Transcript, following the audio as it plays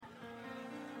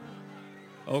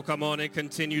Oh, come on and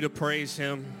continue to praise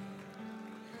him.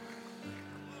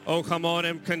 Oh, come on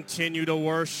and continue to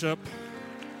worship.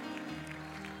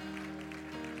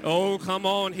 Oh, come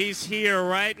on. He's here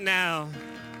right now.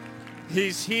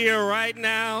 He's here right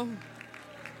now.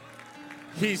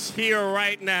 He's here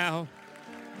right now.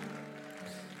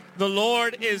 The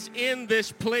Lord is in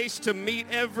this place to meet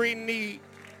every need.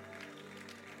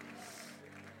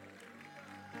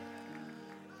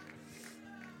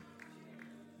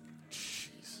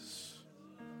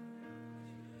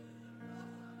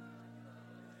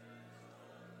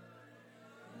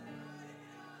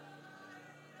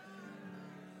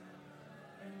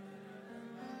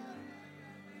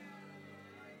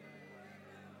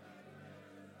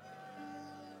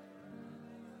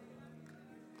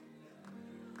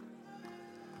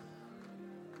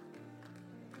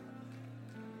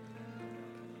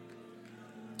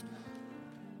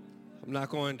 I'm not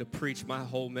going to preach my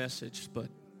whole message, but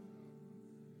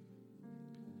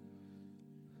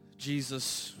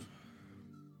Jesus,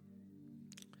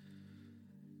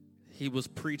 he was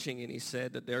preaching and he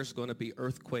said that there's going to be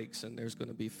earthquakes and there's going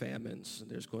to be famines and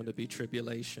there's going to be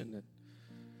tribulation. And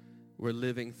we're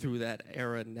living through that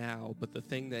era now, but the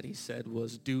thing that he said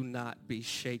was, do not be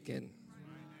shaken.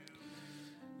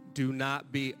 Do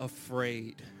not be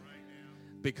afraid.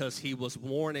 Because he was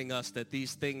warning us that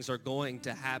these things are going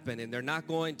to happen and they're not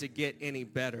going to get any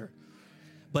better.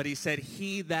 But he said,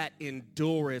 he that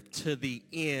endureth to the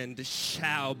end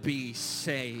shall be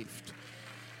saved.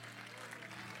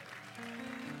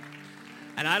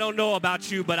 And I don't know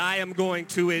about you, but I am going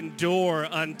to endure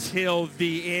until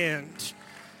the end.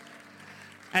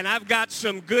 And I've got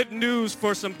some good news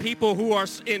for some people who are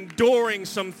enduring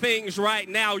some things right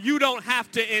now. You don't have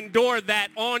to endure that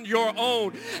on your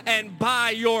own and by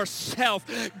yourself.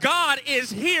 God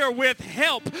is here with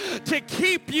help to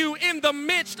keep you in the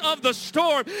midst of the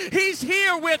storm. He's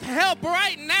here with help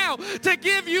right now to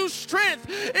give you strength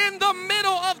in the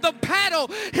middle of the battle.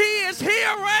 He is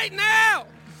here right now.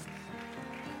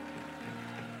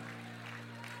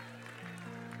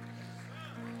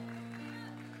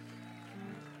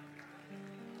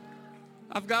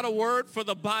 I've got a word for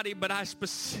the body, but I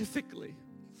specifically,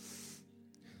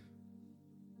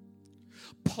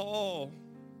 Paul,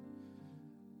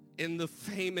 in the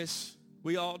famous,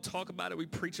 we all talk about it, we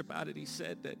preach about it, he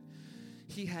said that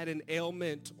he had an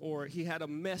ailment or he had a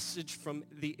message from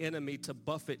the enemy to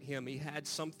buffet him. He had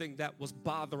something that was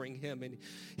bothering him, and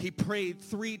he prayed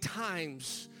 3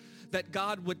 times that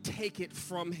God would take it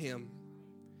from him,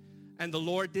 and the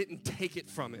Lord didn't take it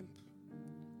from him.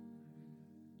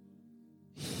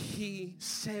 He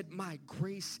said, my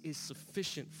grace is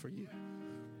sufficient for you.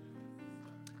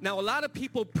 Now, a lot of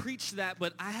people preach that,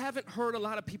 but I haven't heard a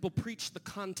lot of people preach the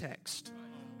context.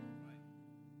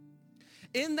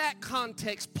 In that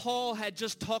context, Paul had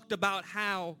just talked about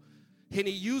how, and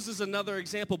he uses another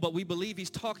example, but we believe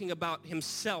he's talking about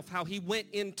himself, how he went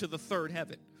into the third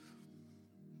heaven.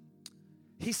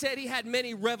 He said he had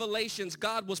many revelations.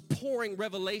 God was pouring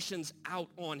revelations out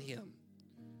on him.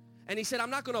 And he said, I'm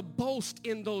not going to boast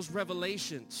in those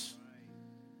revelations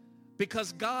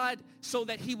because God, so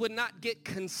that he would not get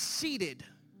conceited,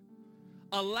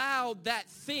 allowed that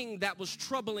thing that was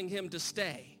troubling him to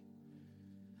stay.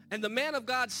 And the man of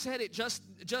God said it just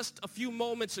a few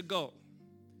moments ago,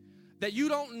 that you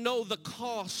don't know the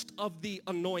cost of the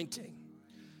anointing.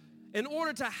 In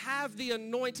order to have the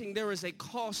anointing, there is a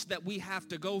cost that we have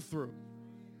to go through.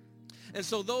 And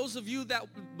so those of you that,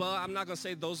 well, I'm not going to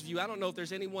say those of you. I don't know if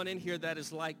there's anyone in here that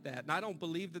is like that. And I don't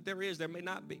believe that there is. There may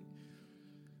not be.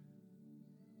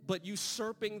 But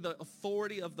usurping the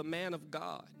authority of the man of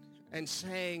God and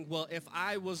saying, well, if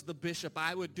I was the bishop,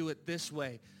 I would do it this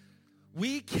way.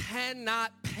 We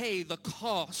cannot pay the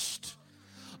cost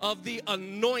of the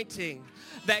anointing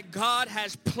that God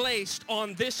has placed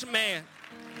on this man.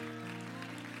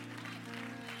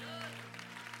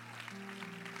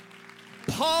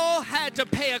 Paul had to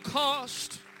pay a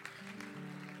cost.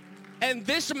 And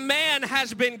this man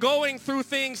has been going through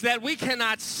things that we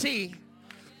cannot see.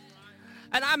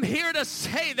 And I'm here to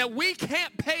say that we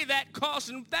can't pay that cost.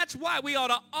 And that's why we ought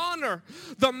to honor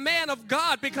the man of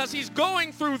God, because he's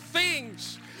going through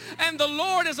things. And the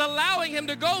Lord is allowing him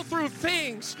to go through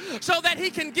things so that he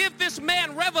can give this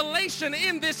man revelation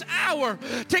in this hour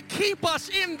to keep us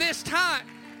in this time.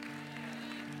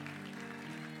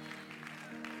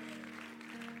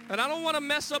 And I don't want to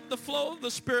mess up the flow of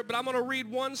the Spirit, but I'm going to read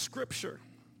one scripture.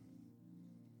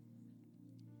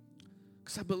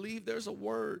 Because I believe there's a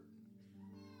word.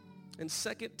 In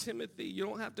 2 Timothy, you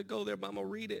don't have to go there, but I'm going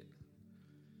to read it.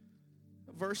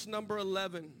 Verse number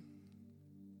 11.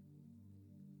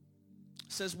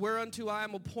 says, whereunto I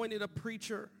am appointed a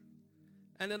preacher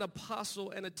and an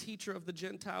apostle and a teacher of the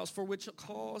Gentiles, for which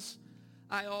cause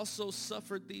I also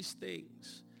suffered these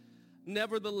things.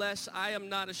 Nevertheless, I am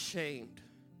not ashamed,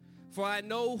 for I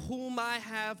know whom I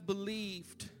have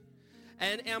believed,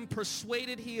 and am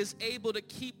persuaded he is able to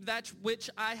keep that which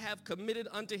I have committed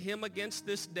unto him against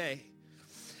this day.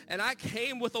 And I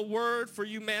came with a word for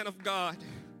you, man of God.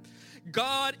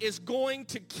 God is going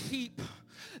to keep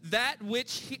that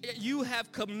which you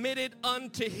have committed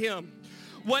unto him.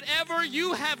 Whatever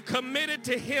you have committed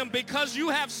to him, because you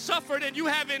have suffered and you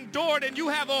have endured and you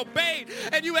have obeyed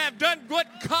and you have done what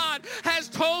God has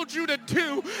told you to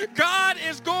do, God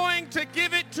is going to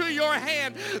give it to your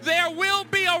hand. There will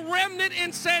be a remnant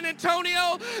in San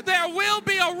Antonio. There will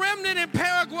be a remnant in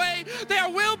Paraguay. There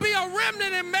will be a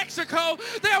remnant in Mexico.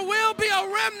 There will be a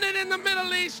remnant in the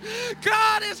Middle East.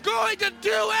 God is going to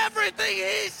do everything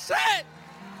he said.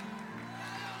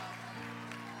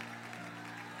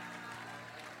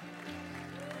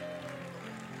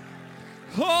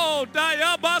 Oh,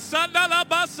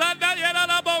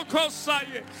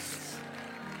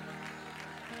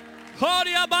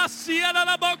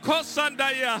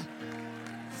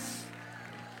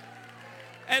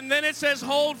 and then it says,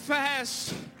 hold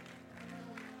fast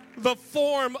the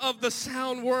form of the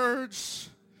sound words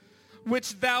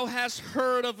which thou hast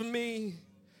heard of me,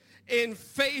 in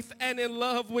faith and in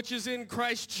love which is in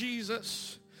Christ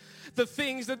Jesus. The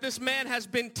things that this man has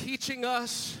been teaching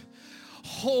us,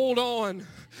 hold on,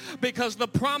 because the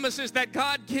promises that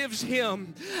God gives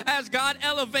him, as God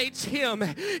elevates him,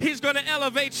 he's going to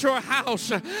elevate your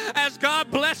house. As God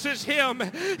blesses him,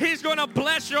 he's going to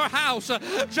bless your house.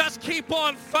 Just keep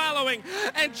on following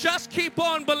and just keep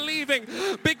on believing,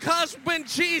 because when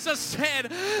Jesus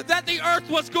said that the earth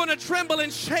was going to tremble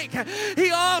and shake,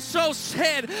 he also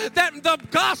said that the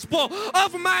gospel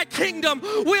of my kingdom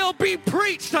will be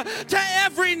preached to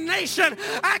every nation.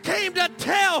 I came to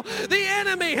tell the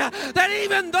enemy that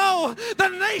even though the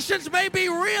nations may be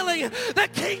reeling, the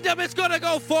kingdom is going to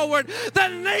go forward. The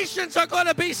nations are going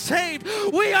to be saved.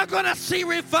 We are going to see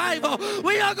revival.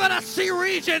 We are going to see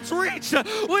regions reach.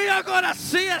 We are going to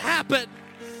see it happen.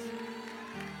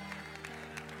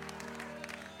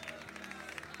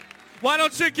 Why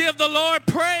don't you give the Lord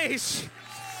praise?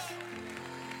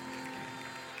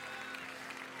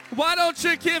 Why don't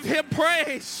you give him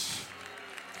praise?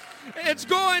 It's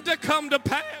going to come to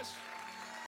pass.